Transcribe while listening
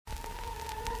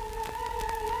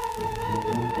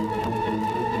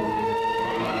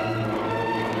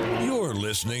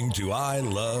listening to I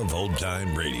Love Old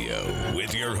Time Radio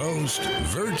with your host,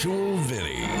 Virtual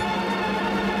Vinny.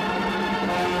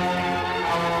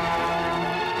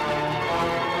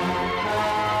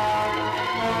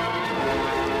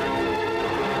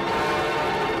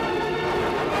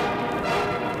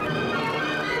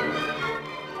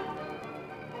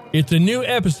 It's a new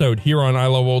episode here on I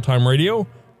Love Old Time Radio.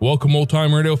 Welcome, Old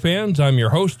Time Radio fans. I'm your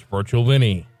host, Virtual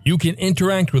Vinny. You can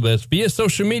interact with us via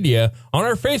social media on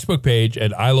our Facebook page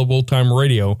at I Love Old Time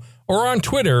Radio or on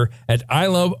Twitter at I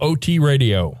Love OT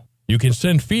Radio. You can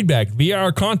send feedback via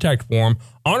our contact form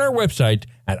on our website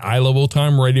at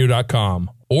iloveoldtimeradio.com,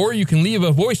 or you can leave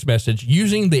a voice message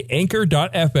using the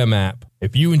Anchor.fm app.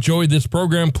 If you enjoyed this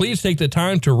program, please take the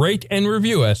time to rate and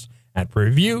review us at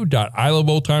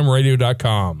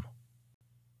review.iloveoldtimeradio.com.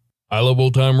 I Love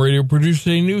Old Time Radio produces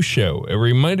a new show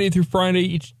every Monday through Friday,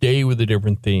 each day with a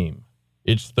different theme.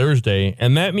 It's Thursday,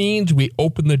 and that means we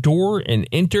open the door and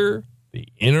enter the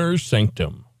inner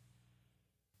sanctum.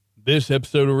 This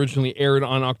episode originally aired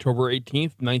on October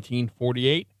 18th,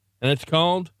 1948, and it's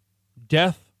called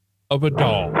Death of a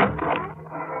Doll.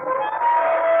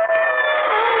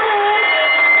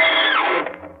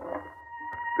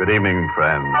 Good evening,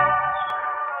 friends.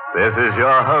 This is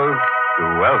your host to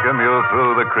welcome you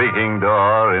through the creaking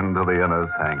door into the inner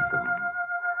sanctum.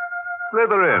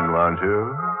 Slither in, won't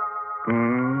you?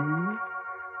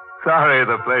 Sorry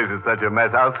the place is such a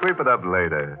mess. I'll sweep it up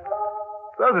later.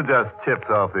 Those are just chips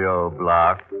off the old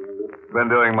block. Been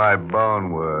doing my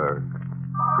bone work.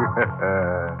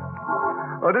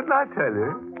 Oh, didn't I tell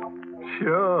you?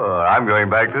 Sure, I'm going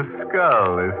back to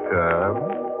Skull this term.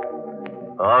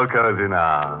 All cozy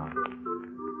now.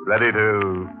 Ready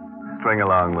to string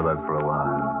along with us for a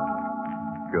while.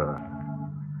 Good.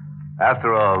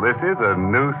 After all, this is a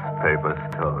newspaper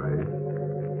story.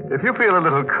 If you feel a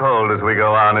little cold as we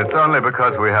go on, it's only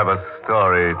because we have a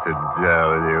story to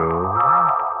tell you.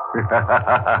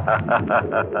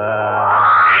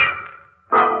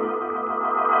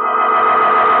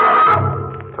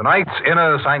 Tonight's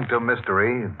Inner Sanctum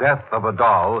mystery, Death of a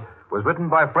Doll, was written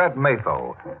by Fred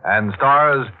Matho and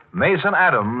stars Mason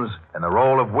Adams in the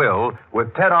role of Will,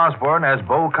 with Ted Osborne as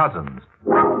Bo Cousins.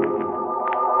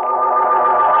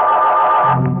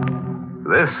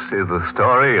 This is the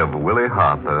story of Willie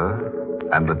Harper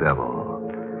and the devil,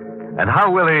 and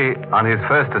how Willie, on his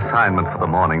first assignment for the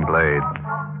Morning Blade,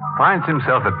 finds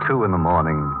himself at 2 in the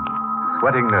morning,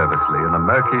 sweating nervously in the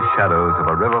murky shadows of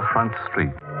a riverfront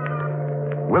street.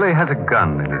 Willie has a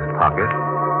gun in his pocket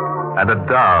and a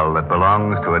doll that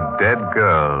belongs to a dead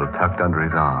girl tucked under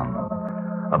his arm.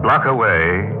 A block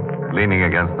away, leaning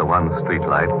against the one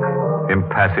streetlight,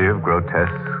 impassive,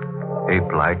 grotesque,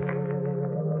 ape-like,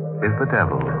 is the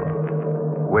devil,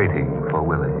 waiting for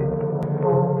Willie.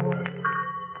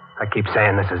 I keep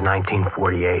saying this is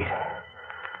 1948.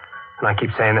 And I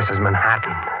keep saying this is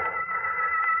Manhattan.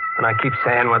 And I keep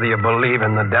saying whether you believe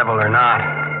in the devil or not,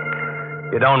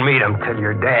 you don't meet him till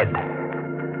you're dead.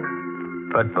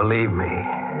 But believe me,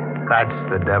 that's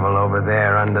the devil over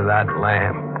there under that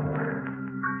lamp.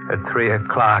 At 3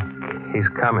 o'clock, he's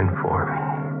coming for me.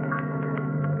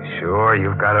 Sure,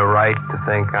 you've got a right to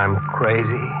think I'm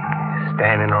crazy,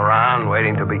 standing around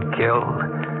waiting to be killed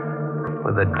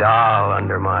with a doll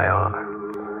under my arm.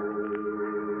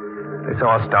 This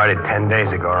all started 10 days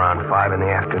ago around 5 in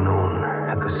the afternoon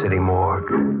at the city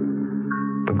morgue.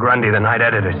 Grundy, the night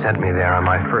editor, sent me there on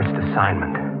my first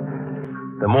assignment.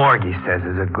 The morgue, he says,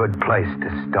 is a good place to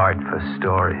start for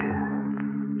stories.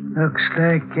 Looks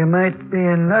like you might be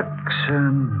in luck,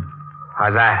 son.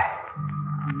 How's that?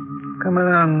 Come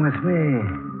along with me.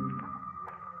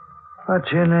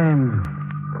 What's your name?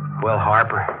 Will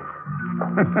Harper.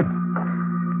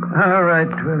 All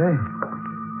right, Willie.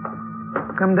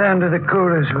 Come down to the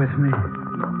coolers with me.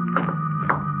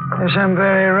 Yes, I'm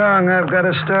very wrong. I've got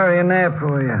a story in there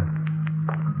for you.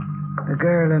 The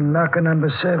girl in locker number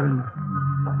 7.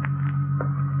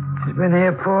 She's been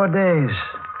here 4 days.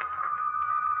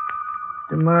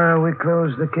 Tomorrow we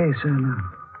close the case on her.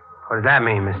 What does that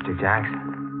mean, Mr.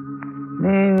 Jackson?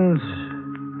 Means,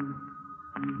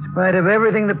 in spite of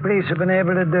everything the police have been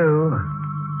able to do,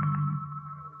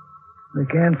 we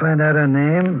can't find out her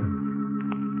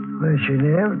name, where she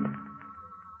lived,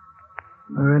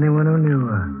 or anyone who knew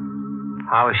her.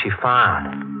 How was she found?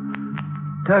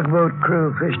 Tugboat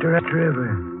crew fished her up the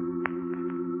river.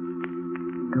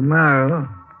 Tomorrow,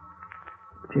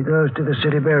 she goes to the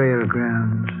city burial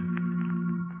grounds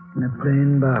in a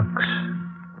plain box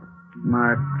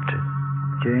marked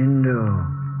Jane Doe.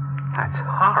 That's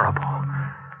horrible.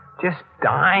 Just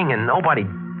dying and nobody...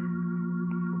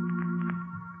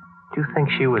 Do you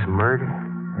think she was murdered?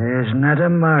 There's not a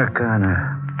mark on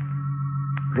her.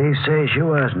 Police say she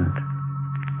wasn't.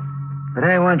 But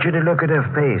I want you to look at her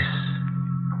face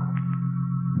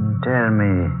and tell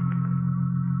me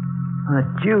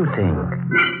what you think.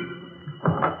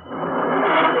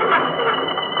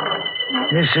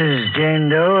 This is Jane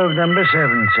Doe of number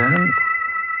 7, son.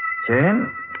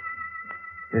 Jane,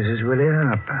 this is Willie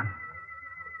Harper.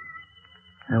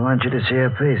 I want you to see her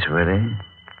face, Willie.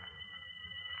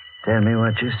 Tell me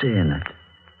what you see in it.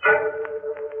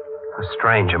 A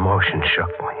strange emotion shook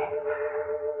me.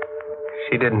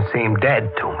 She didn't seem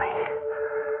dead to me.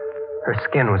 Her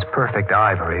skin was perfect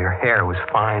ivory. Her hair was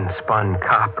fine spun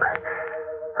copper.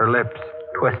 Her lips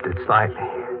twisted slightly.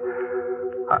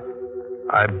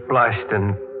 I blushed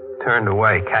and turned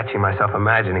away, catching myself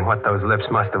imagining what those lips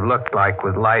must have looked like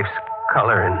with life's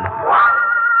color in them.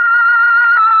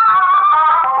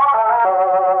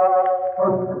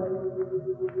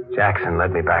 Jackson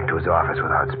led me back to his office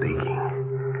without speaking.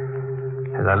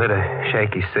 As I lit a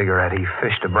shaky cigarette, he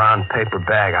fished a brown paper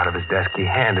bag out of his desk. He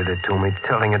handed it to me,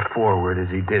 tilting it forward as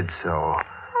he did so.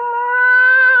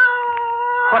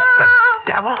 What the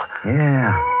devil?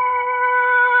 Yeah.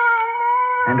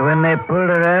 And when they pulled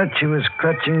her out, she was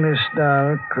clutching this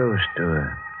doll close to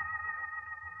her.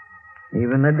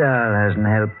 Even the doll hasn't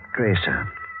helped trace her.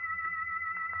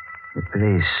 The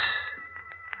police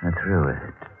are through with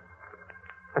it.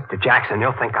 Mr. Jackson,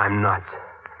 you'll think I'm nuts.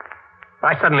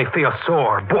 I suddenly feel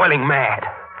sore, boiling mad.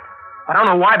 I don't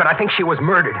know why, but I think she was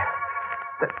murdered.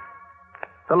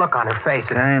 The look on her face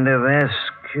is... Kind of ask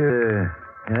your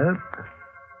help?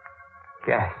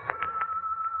 Yes.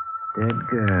 Dead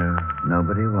girl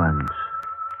nobody wants.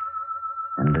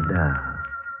 And a doll.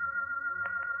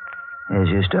 Here's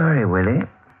your story, Willie.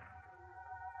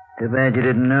 Too bad you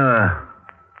didn't know her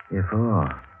before.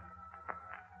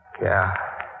 Yeah.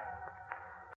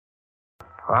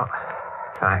 Well,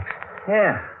 thanks.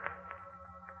 Here.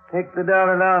 Take the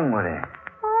doll along, Willie.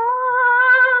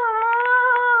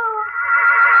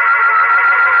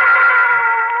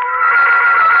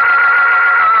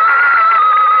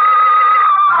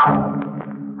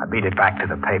 I beat it back to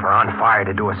the paper, on fire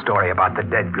to do a story about the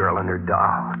dead girl and her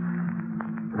doll.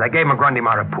 As I gave McGrundy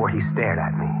my report, he stared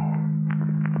at me.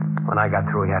 When I got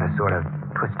through, he had a sort of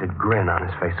twisted grin on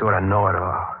his face, sort of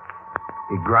know-it-all.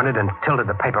 He grunted and tilted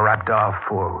the paper-wrapped doll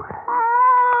forward.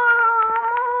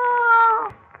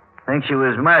 Think she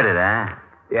was murdered, huh?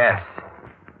 Yes.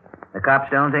 The cops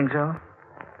don't think so?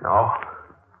 No.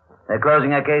 They're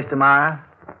closing her case tomorrow?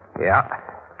 Yeah.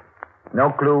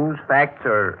 No clues, facts,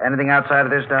 or anything outside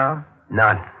of this doll?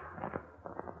 None.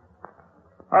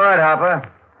 All right, Harper.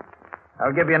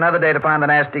 I'll give you another day to find the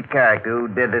nasty character who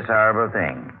did this horrible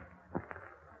thing.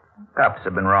 Cops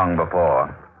have been wrong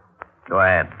before. Go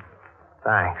ahead.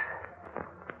 Thanks.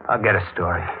 I'll get a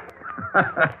story.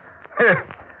 Here,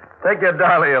 take your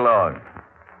dolly along.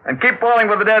 And keep falling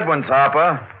for the dead ones,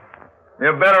 Harper.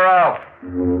 You're better off.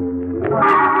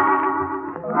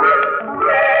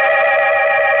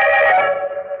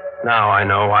 Now I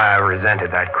know why I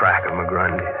resented that crack of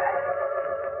McGrundy's.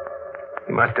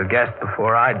 He must have guessed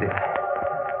before I did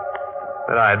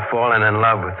that I had fallen in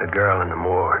love with the girl in the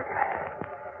morgue.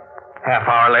 Half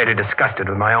hour later, disgusted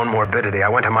with my own morbidity, I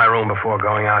went to my room before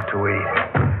going out to eat.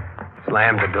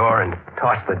 Slammed the door and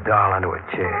tossed the doll onto a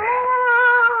chair.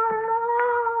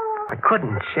 I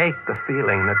couldn't shake the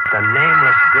feeling that the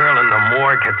nameless girl in the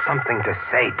morgue had something to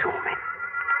say to me.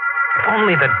 If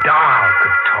only the doll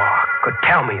could talk, could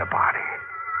tell me about her.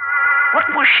 What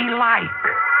was she like?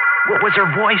 Was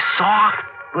her voice soft?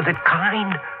 Was it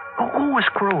kind? Who was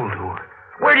cruel to her?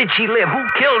 Where did she live? Who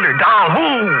killed her? Doll,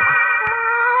 who?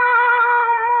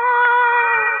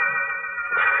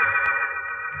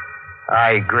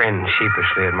 I grinned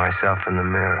sheepishly at myself in the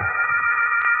mirror.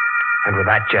 And with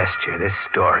that gesture, this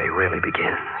story really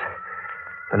begins.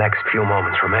 The next few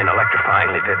moments remain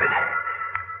electrifyingly vivid.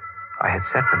 I had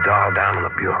set the doll down on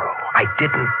the bureau. I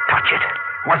didn't touch it.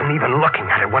 Wasn't even looking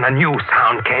at it when a new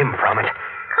sound came from it.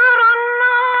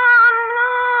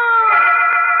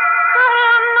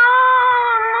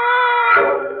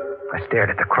 I stared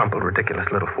at the crumpled, ridiculous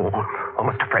little form,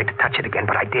 almost afraid to touch it again,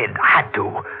 but I did. I had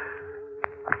to.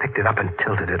 I picked it up and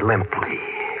tilted it limply.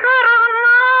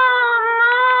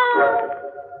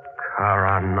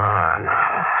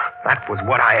 Karanana. That was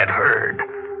what I had heard.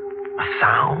 A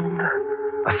sound?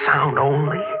 A sound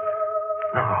only?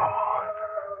 No.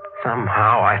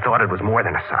 Somehow I thought it was more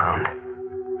than a sound.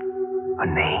 A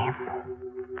name?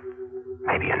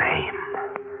 Maybe a name.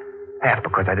 Half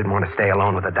because I didn't want to stay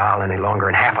alone with the doll any longer,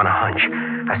 and half on a hunch.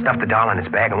 I stuffed the doll in its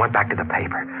bag and went back to the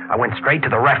paper. I went straight to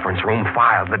the reference room,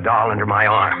 filed the doll under my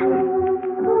arm.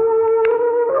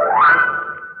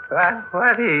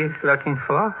 What are you looking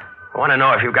for? I want to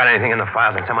know if you've got anything in the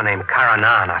files on someone named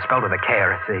Karanana, spelled with a K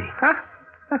or a C. Huh?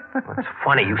 What's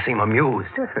funny? You seem amused.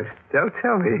 Don't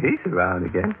tell me he's around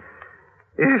again.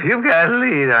 If you've got a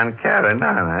lead on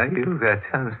Karanana, you've got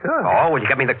some story. Oh, will you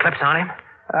get me the clips on him?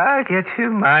 I'll get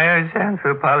you Myers'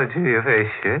 Anthropology of a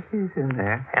shit. He's in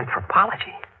there.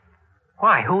 Anthropology?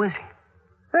 Why? Who is he?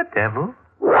 The devil.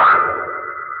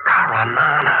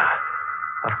 Karanana.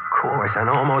 Of course, an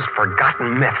almost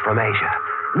forgotten myth from Asia.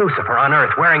 Lucifer on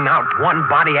Earth, wearing out one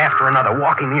body after another,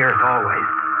 walking the earth always.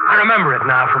 I remember it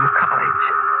now from college.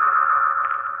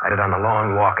 I did on a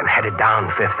long walk and headed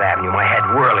down Fifth Avenue, my head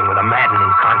whirling with a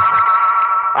maddening conflict.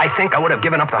 I think I would have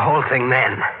given up the whole thing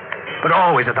then, but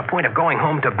always at the point of going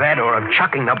home to bed or of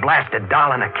chucking the blasted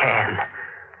doll in a can.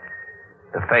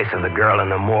 The face of the girl in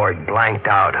the morgue blanked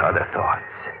out other thoughts.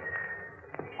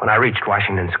 When I reached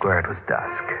Washington Square, it was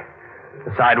dusk.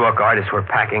 The sidewalk artists were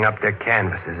packing up their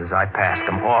canvases as I passed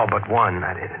them, all but one,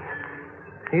 that is.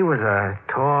 He was a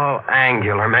tall,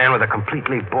 angular man with a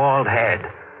completely bald head,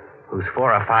 whose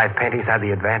 4 or 5 paintings had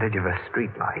the advantage of a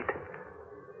streetlight.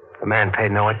 The man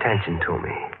paid no attention to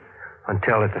me,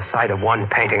 until at the sight of one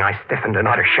painting I stiffened in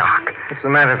utter shock. What's the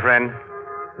matter, friend?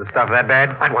 Is the stuff that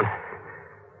bad? That one.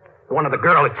 One of the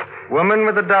girl, it's... Woman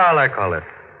with a doll, I call it.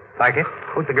 Like it?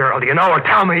 Who's the girl? Do you know her?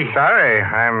 Tell me. Sorry,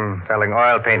 I'm selling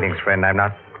oil paintings, friend. I'm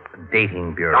not a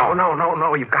dating bureau.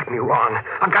 No. You've got me wrong.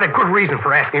 I've got a good reason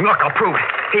for asking. Look, I'll prove it.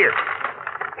 Here.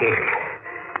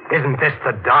 Isn't this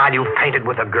the doll you painted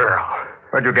with the girl?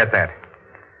 Where'd you get that?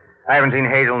 I haven't seen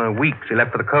Hazel in a week. She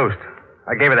left for the coast.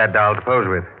 I gave her that doll to pose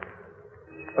with.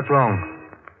 What's wrong?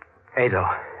 Hazel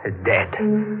is dead.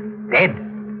 Dead?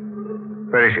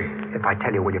 Where is she? If I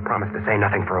tell you, will you promise to say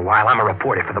nothing for a while? I'm a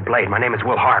reporter for The Blade. My name is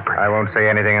Will Harper. I won't say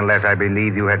anything unless I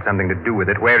believe you had something to do with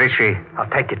it. Where is she? I'll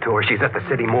take you to her. She's at the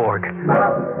city morgue.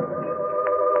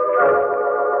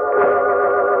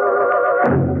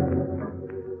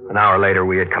 An hour later,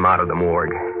 we had come out of the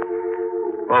morgue.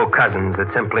 Bo Cousins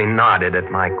had simply nodded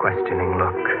at my questioning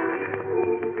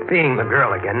look. Seeing the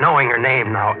girl again, knowing her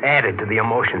name now, added to the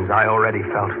emotions I already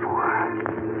felt for her.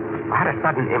 I had a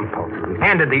sudden impulse. I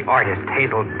handed the artist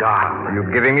Hazel's doll. Are you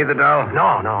giving me the doll? No,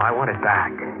 I want it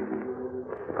back.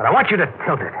 But I want you to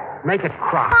tilt it. Make it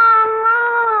cross.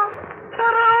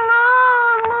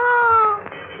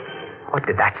 What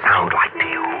did that sound like to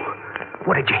you?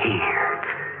 What did you hear?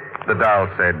 The doll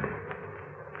said,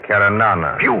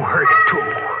 Karanana. You heard it, too.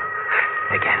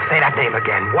 Again, say that name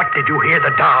again. What did you hear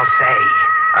the doll say?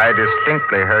 I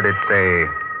distinctly heard it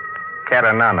say,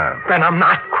 Karanana. Then I'm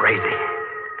not crazy.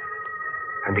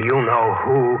 And do you know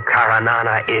who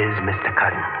Karanana is, Mr.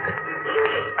 Cousins?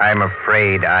 I'm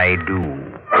afraid I do.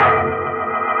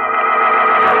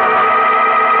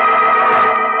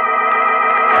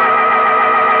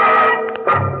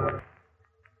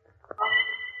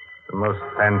 The most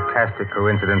fantastic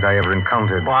coincidence I ever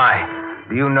encountered. Why?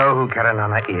 Do you know who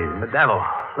Karanana is? The devil.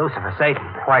 Lucifer, Satan.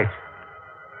 Quite.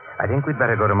 I think we'd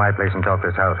better go to my place and talk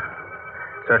this out.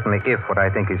 Certainly, if what I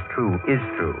think is true,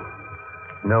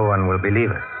 no one will believe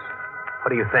us. What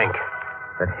do you think?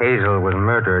 That Hazel was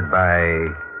murdered by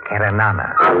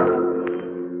Karanana.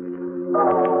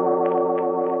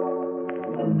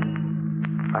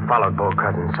 I followed Bo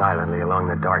Cousins silently along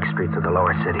the dark streets of the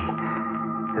lower city.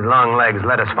 His long legs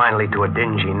led us finally to a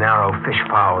dingy, narrow,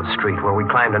 fish-fouled street where we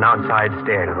climbed an outside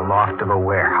stair to the loft of a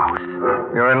warehouse.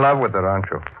 You're in love with her, aren't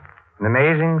you? An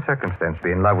amazing circumstance to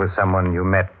be in love with someone you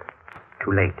met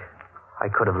too late. I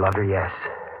could have loved her, yes.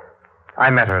 I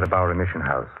met her at a Bowery Mission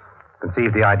House.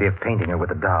 Conceived the idea of painting her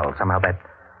with a doll. Somehow that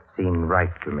seemed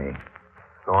right to me.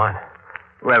 Go on.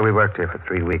 Well, we worked here for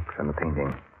 3 weeks on the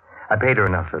painting. I paid her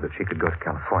enough so that she could go to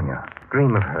California.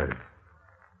 Dream of hers.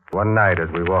 One night as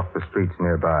we walked the streets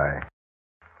nearby,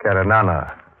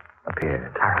 Karanana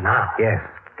appeared. Karanana? Yes,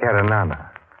 Karanana.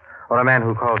 Or a man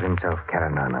who calls himself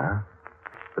Karanana.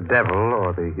 The devil,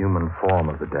 or the human form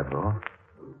of the devil.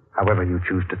 However you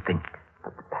choose to think.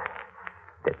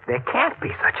 There can't be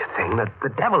such a thing.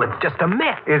 The devil is just a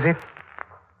myth. Is it?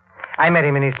 I met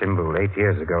him in Istanbul 8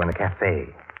 years ago in a cafe.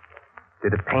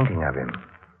 Did a painting of him.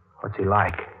 What's he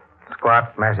like?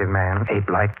 Squat, massive man,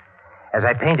 ape-like. As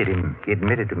I painted him, he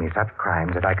admitted to me such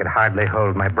crimes that I could hardly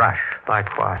hold my brush. Like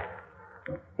what?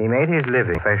 He made his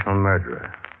living a professional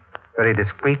murderer. Very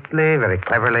discreetly, very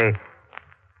cleverly,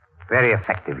 very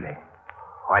effectively.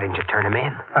 Why didn't you turn him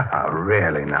in?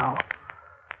 Really now.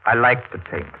 I liked to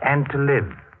paint and to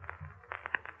live.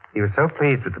 He was so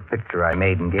pleased with the picture I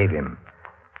made and gave him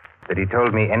that he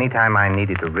told me any time I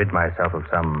needed to rid myself of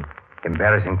some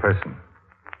embarrassing person,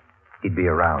 he'd be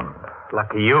around.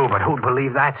 Lucky you, but who'd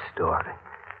believe that story?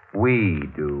 We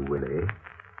do, Willie.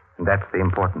 And that's the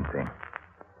important thing.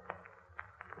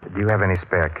 Do you have any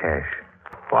spare cash?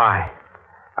 Why?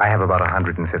 I have about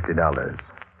 $150.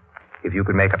 If you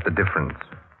could make up the difference,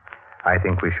 I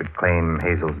think we should claim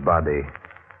Hazel's body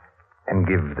and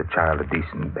give the child a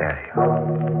decent burial.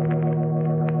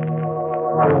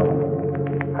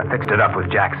 I fixed it up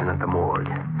with Jackson at the morgue.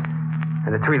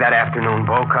 And at 3 that afternoon,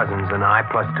 Bo Cousins and I,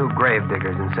 plus 2 grave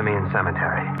diggers in Simeon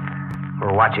Cemetery,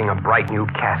 were watching a bright new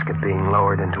casket being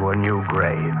lowered into a new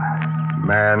grave.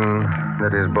 Man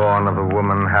that is born of a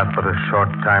woman hath but a short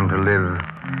time to live,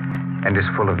 and is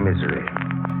full of misery.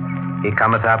 He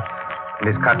cometh up and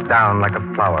is cut down like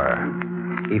a flower.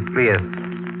 He fleeth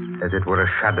as it were a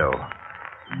shadow,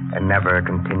 and never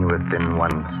continueth in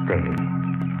one stay.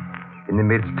 In the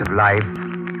midst of life,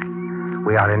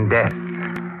 we are in death.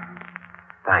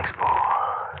 Thanks, Bo.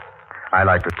 I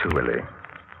like it too, Willie.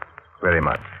 Very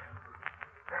much.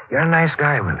 You're a nice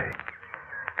guy, Willie.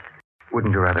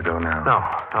 Wouldn't you rather go now?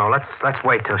 No, let's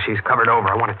wait till she's covered over.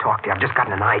 I want to talk to you. I've just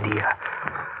gotten an idea.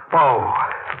 Bo,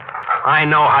 I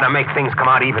know how to make things come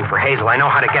out even for Hazel. I know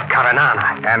how to get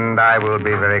Karanana. And I will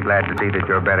be very glad to see that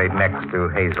you're buried next to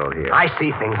Hazel here. I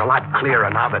see things a lot clearer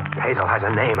now that Hazel has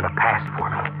a name and a past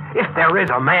for me. If there is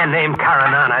a man named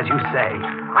Karanana, as you say,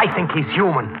 I think he's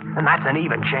human, and that's an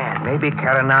even chance. Maybe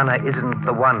Karanana isn't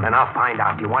the one. Then I'll find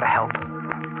out. Do you want to help?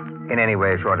 In any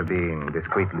way short of being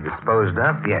discreetly disposed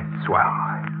of, yes. Swell.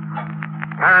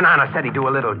 Karanana said he'd do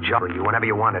a little job for you whenever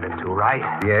you wanted him to, right?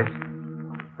 Yes.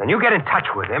 Then you get in touch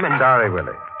with him and... Sorry,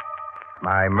 Willie.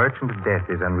 My merchant of death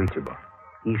is unreachable.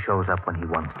 He shows up when he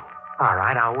wants to. All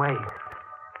right, I'll wait.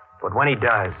 But when he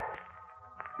does,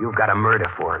 you've got a murder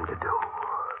for him to do.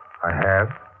 I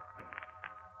have?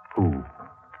 Who?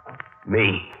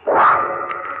 Me.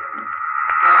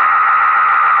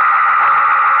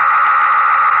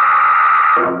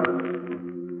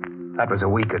 That was a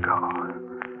week ago.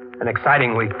 An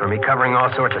exciting week for me, covering all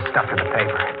sorts of stuff in the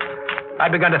paper. I'd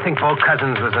begun to think Bo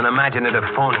Cousins was an imaginative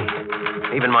phony.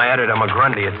 Even my editor,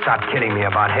 McGrundy, had stopped kidding me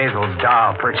about Hazel's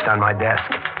doll perched on my desk.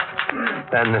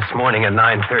 Then this morning at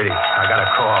 9:30, I got a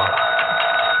call.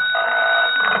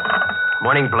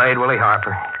 Morning, Blade, Willie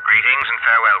Harper. Greetings and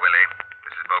farewell, Willie.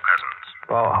 This is Bo Cousins.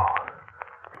 Bo.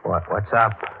 What's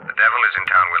up? The devil is in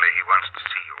town, Willie. He wants to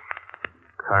see you.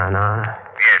 Karanana?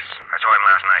 Yes, I saw him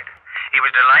last night. He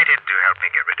was delighted to help me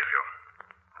get rid of you.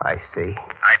 I see.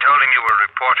 I told him you were a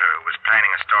reporter who was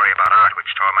planning a story about art which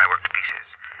tore my work to pieces.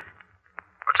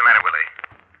 What's the matter, Willie?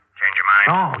 Change your mind?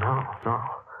 No.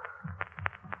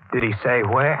 Did he say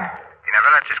where? He never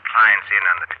lets his clients in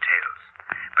on the details.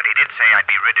 But he did say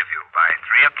I'd be rid of you by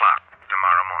 3 o'clock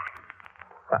tomorrow morning.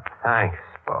 Thanks,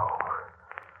 Bo.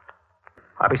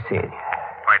 I'll be seeing you.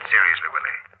 Quite seriously,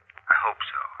 Willie. I hope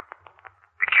so.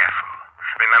 Be careful.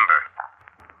 Remember,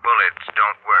 bullets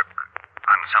don't work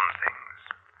on some things.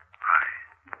 Bye.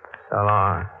 So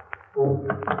long.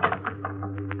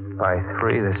 By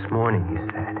 3 this morning, he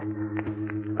said.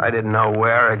 I didn't know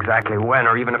where, exactly when,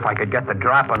 or even if I could get the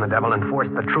drop on the devil and force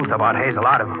the truth about Hazel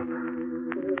out of him.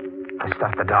 I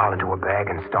stuffed the doll into a bag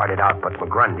and started out, but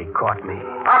McGrundy caught me.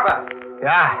 Harper!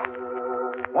 Yeah?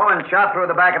 Woman shot through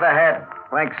the back of the head.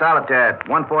 Link solitaire,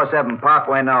 147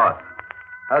 Parkway North.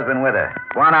 Husband with her.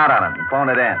 Go on out on it and phone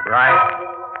it in. Right.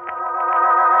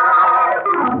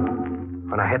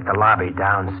 When I hit the lobby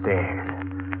downstairs,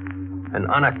 an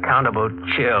unaccountable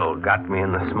chill got me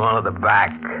in the small of the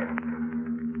back.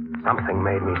 Something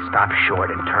made me stop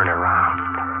short and turn around.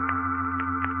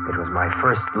 It was my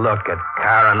first look at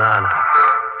Karanana.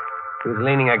 He was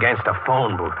leaning against a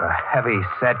phone booth, a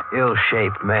heavy-set,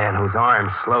 ill-shaped man whose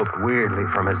arms sloped weirdly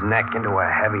from his neck into a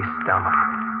heavy stomach.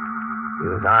 He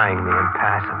was eyeing me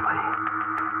impassively.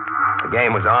 The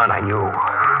game was on, I knew.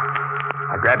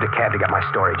 I grabbed a cab to get my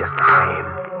story just the same.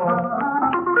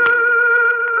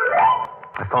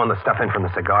 I phoned the stuff in from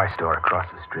the cigar store across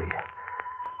the street.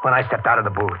 When I stepped out of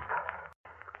the booth,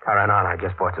 Karanana had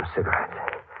just bought some cigarettes.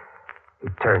 He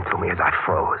turned to me as I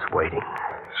froze, waiting.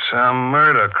 Some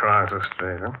murder across the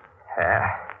street, huh? Yeah?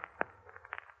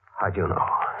 How'd you know?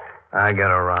 I get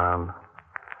around.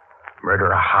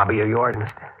 Murder a hobby of yours,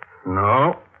 mister?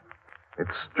 No.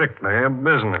 It's strictly a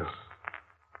business.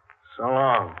 So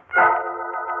long.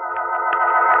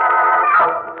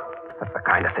 That's the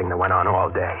kind of thing that went on all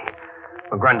day.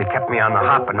 McGrundy kept me on the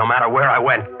hop, and no matter where I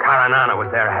went, Karanana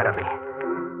was there ahead of me.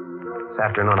 This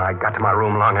afternoon, I got to my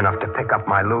room long enough to pick up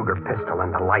my Luger pistol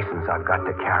and the license I've got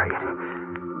to carry it.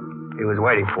 He was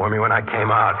waiting for me when I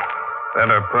came out.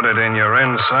 Better put it in your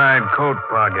inside coat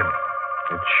pocket.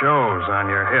 It shows on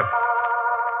your hip.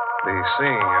 Be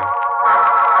seeing you.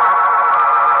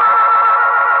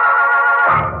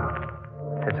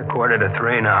 It's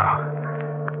 2:45 now.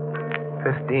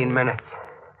 15 minutes.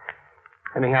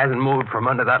 And he hasn't moved from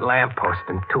under that lamppost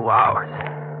in 2 hours.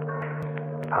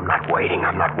 I'm not waiting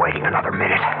another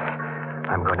minute.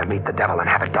 I'm going to meet the devil and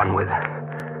have it done with.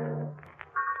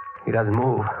 He doesn't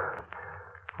move.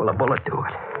 Will a bullet do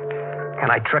it? Can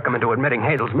I trick him into admitting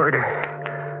Hazel's murder?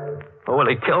 Or will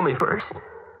he kill me first?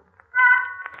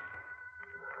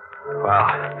 Well,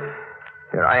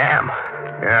 here I am.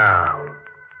 Yeah.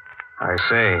 I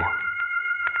see.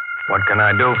 What can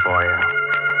I do for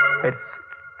you? It's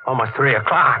almost 3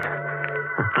 o'clock.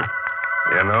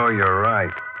 You know, you're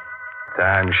right.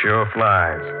 Time sure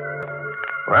flies.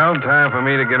 Well, time for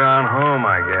me to get on home,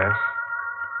 I guess.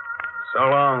 So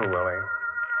long, Willie.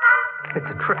 It's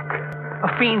a trick. A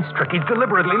fiend's trick. He's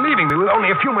deliberately leaving me with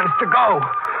only a few minutes to go.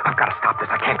 I've got to stop this.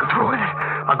 I can't go through with it.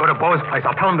 I'll go to Bo's place.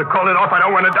 I'll tell him to call it off. I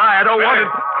don't want to die. I don't want it.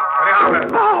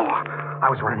 No! I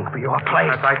was running for your place.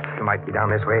 That's right. You might be down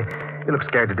this way. You look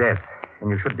scared to death. And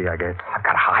you should be, I guess. I've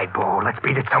got to hide, Bo. Let's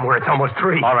beat it somewhere. It's almost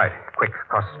 3. All right. Quick,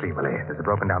 cross the street, Willie. There's a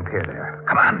broken down pier there.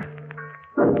 Come on.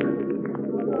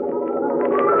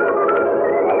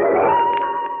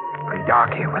 Pretty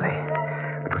dark here, Willie.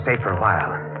 But we're safe for a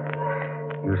while.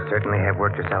 You certainly have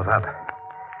worked yourself up.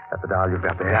 That's the doll you've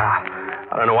got there. Yeah.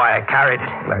 I don't know why I carried it.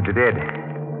 Glad you did.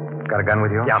 Got a gun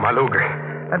with you? Yeah, my Luger.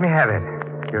 Let me have it.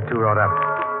 You're too wrought up.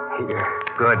 Here.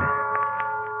 Good.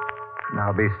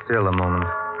 Now be still a moment.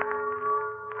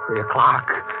 3 o'clock.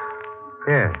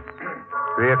 Yes.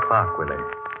 3 o'clock, Willie.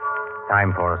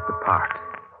 Time for us to part.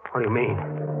 What do you mean?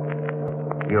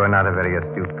 You are not a very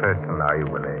astute person, are you,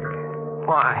 Willie?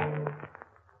 Why?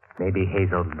 Maybe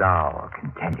Hazel's doll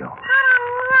can tell you.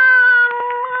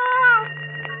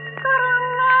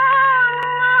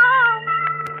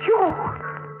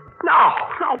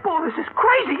 No, Bo, this is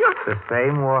crazy. The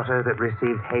same water that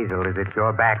received Hazel is at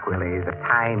your back, Willie. The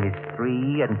time is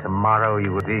 3, and tomorrow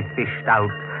you will be fished out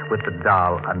with the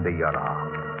doll under your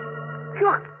arm.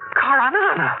 You're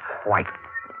Karanana. Quite.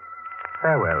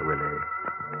 Farewell, Willie.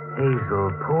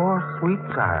 Hazel, poor sweet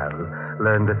child,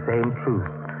 learned the same truth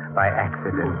by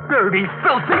accident. Dirty,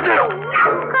 filthy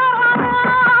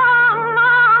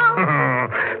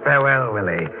Farewell,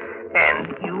 Willie.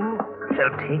 And you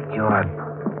shall take your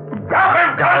Drop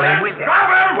him, dolly Cousins! with you. Drop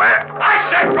him! Where? I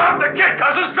said drop the kid,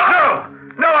 Cousins! Drop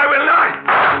him! No, I will not!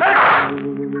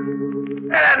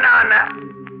 Eleanor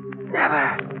never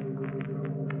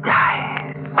dies.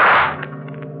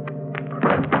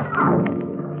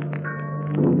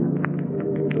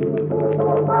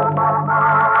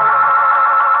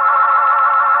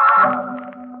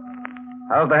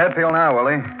 How's the head feel now,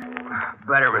 Willie?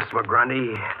 Better, Mr.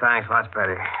 McGrundy. Thanks, lots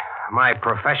better. My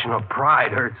professional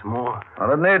pride hurts more.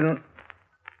 Well, it needn't.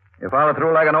 You followed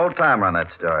through like an old timer on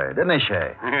that story, didn't he,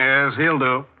 Shay? Yes, he'll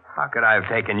do. How could I have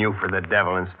taken you for the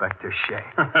devil, Inspector Shea?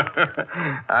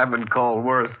 I've been called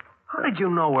worse. How did you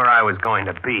know where I was going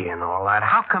to be and all that?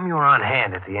 How come you were on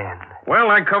hand at the end? Well,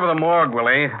 I cover the morgue,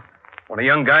 Willie. When a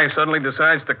young guy suddenly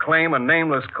decides to claim a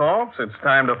nameless corpse, it's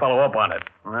time to follow up on it.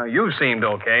 Well, you seemed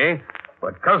okay,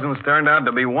 but Cousins turned out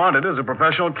to be wanted as a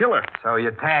professional killer. So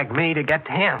you tagged me to get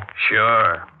to him?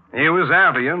 Sure. He was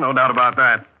after you, no doubt about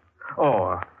that.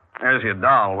 Oh, there's your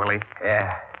doll, Willie.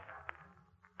 Yeah.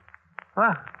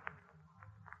 Well,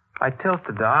 I tilt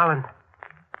the doll and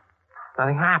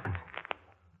nothing happens.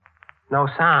 No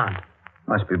sound.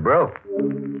 Must be broke.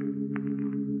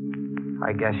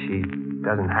 I guess she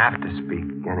doesn't have to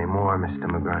speak anymore, Mr.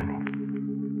 McGrundy.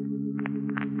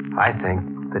 I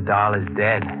think the doll is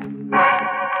dead.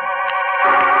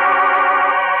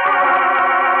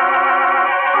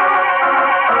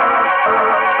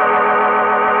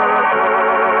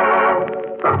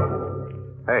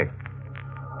 Hey.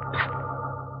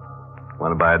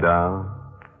 Want to buy a doll?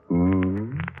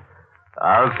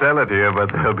 I'll sell it to you,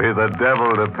 but there'll be the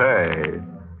devil to pay.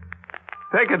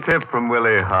 Take a tip from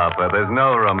Willie Harper. There's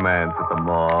no romance at the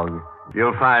morgue.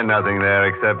 You'll find nothing there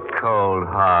except cold,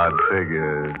 hard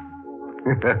figures.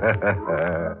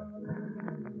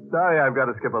 Sorry I've got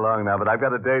to skip along now, but I've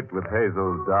got a date with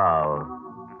Hazel's doll.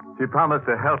 She promised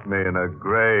to help me in a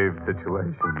grave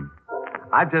situation.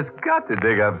 I've just got to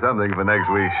dig up something for next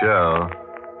week's show.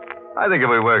 I think if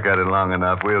we work at it long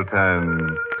enough, we'll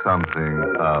turn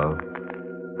something up.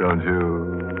 Don't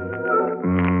you?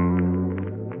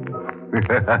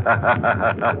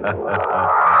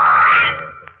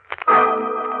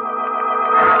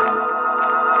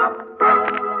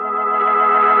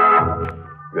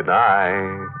 Good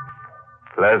night.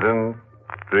 Pleasant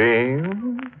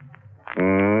dreams.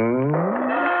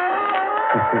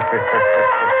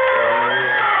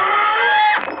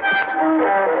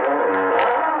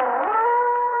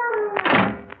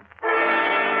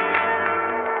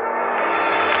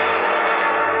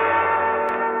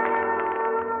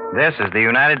 This is the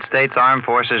United States Armed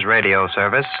Forces Radio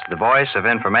Service, the voice of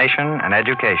information and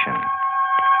education.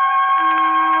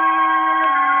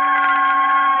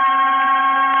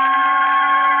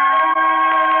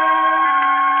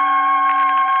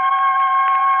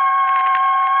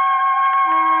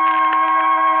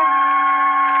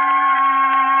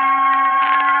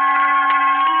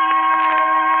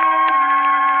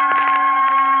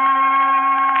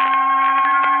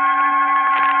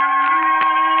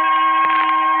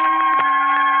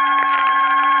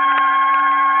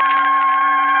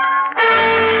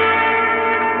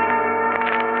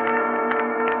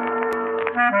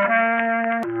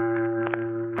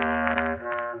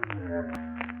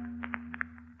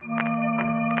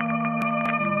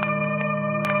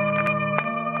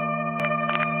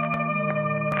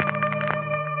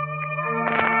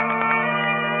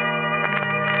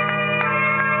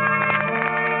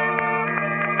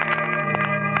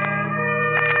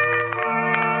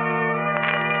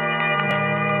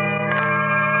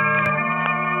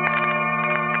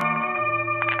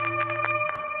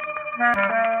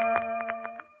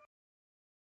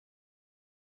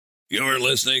 You're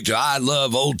listening to I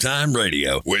Love Old Time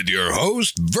Radio with your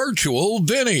host, Virtual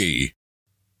Vinny.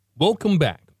 Welcome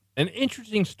back. An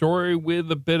interesting story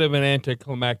with a bit of an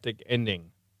anticlimactic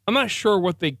ending. I'm not sure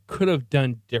what they could have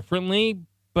done differently,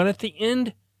 but at the end,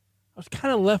 I was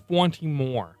kind of left wanting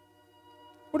more.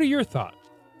 What are your thoughts?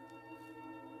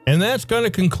 And that's going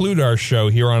to conclude our show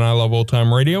here on I Love Old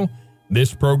Time Radio.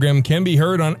 This program can be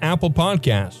heard on Apple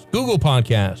Podcasts, Google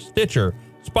Podcasts, Stitcher,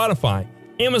 Spotify,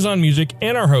 Amazon Music,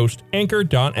 and our host,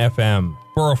 Anchor.fm.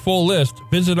 For a full list,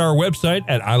 visit our website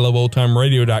at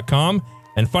iloveoldtimeradio.com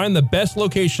and find the best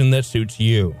location that suits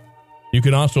you. You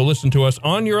can also listen to us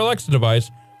on your Alexa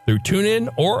device through TuneIn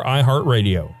or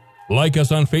iHeartRadio. Like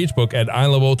us on Facebook at I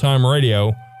Love Old Time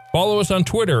Radio. Follow us on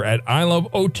Twitter at I Love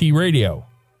OT Radio.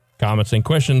 Comments and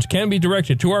questions can be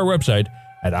directed to our website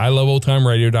at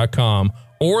iloveoldtimeradio.com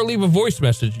or leave a voice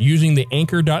message using the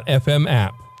Anchor.fm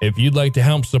app. If you'd like to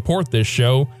help support this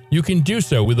show, you can do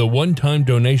so with a one-time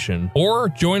donation or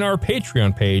join our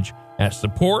Patreon page at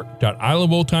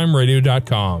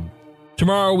support.iloveoldtimeradio.com.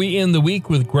 Tomorrow we end the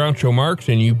week with Groucho Marx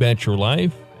and You Bet Your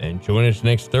Life, and join us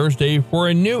next Thursday for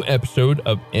a new episode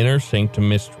of Inner Sanctum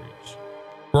Mysteries.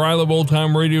 For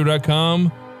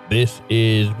iloveoldtimeradio.com, this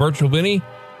is Virtual Vinny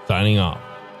signing off.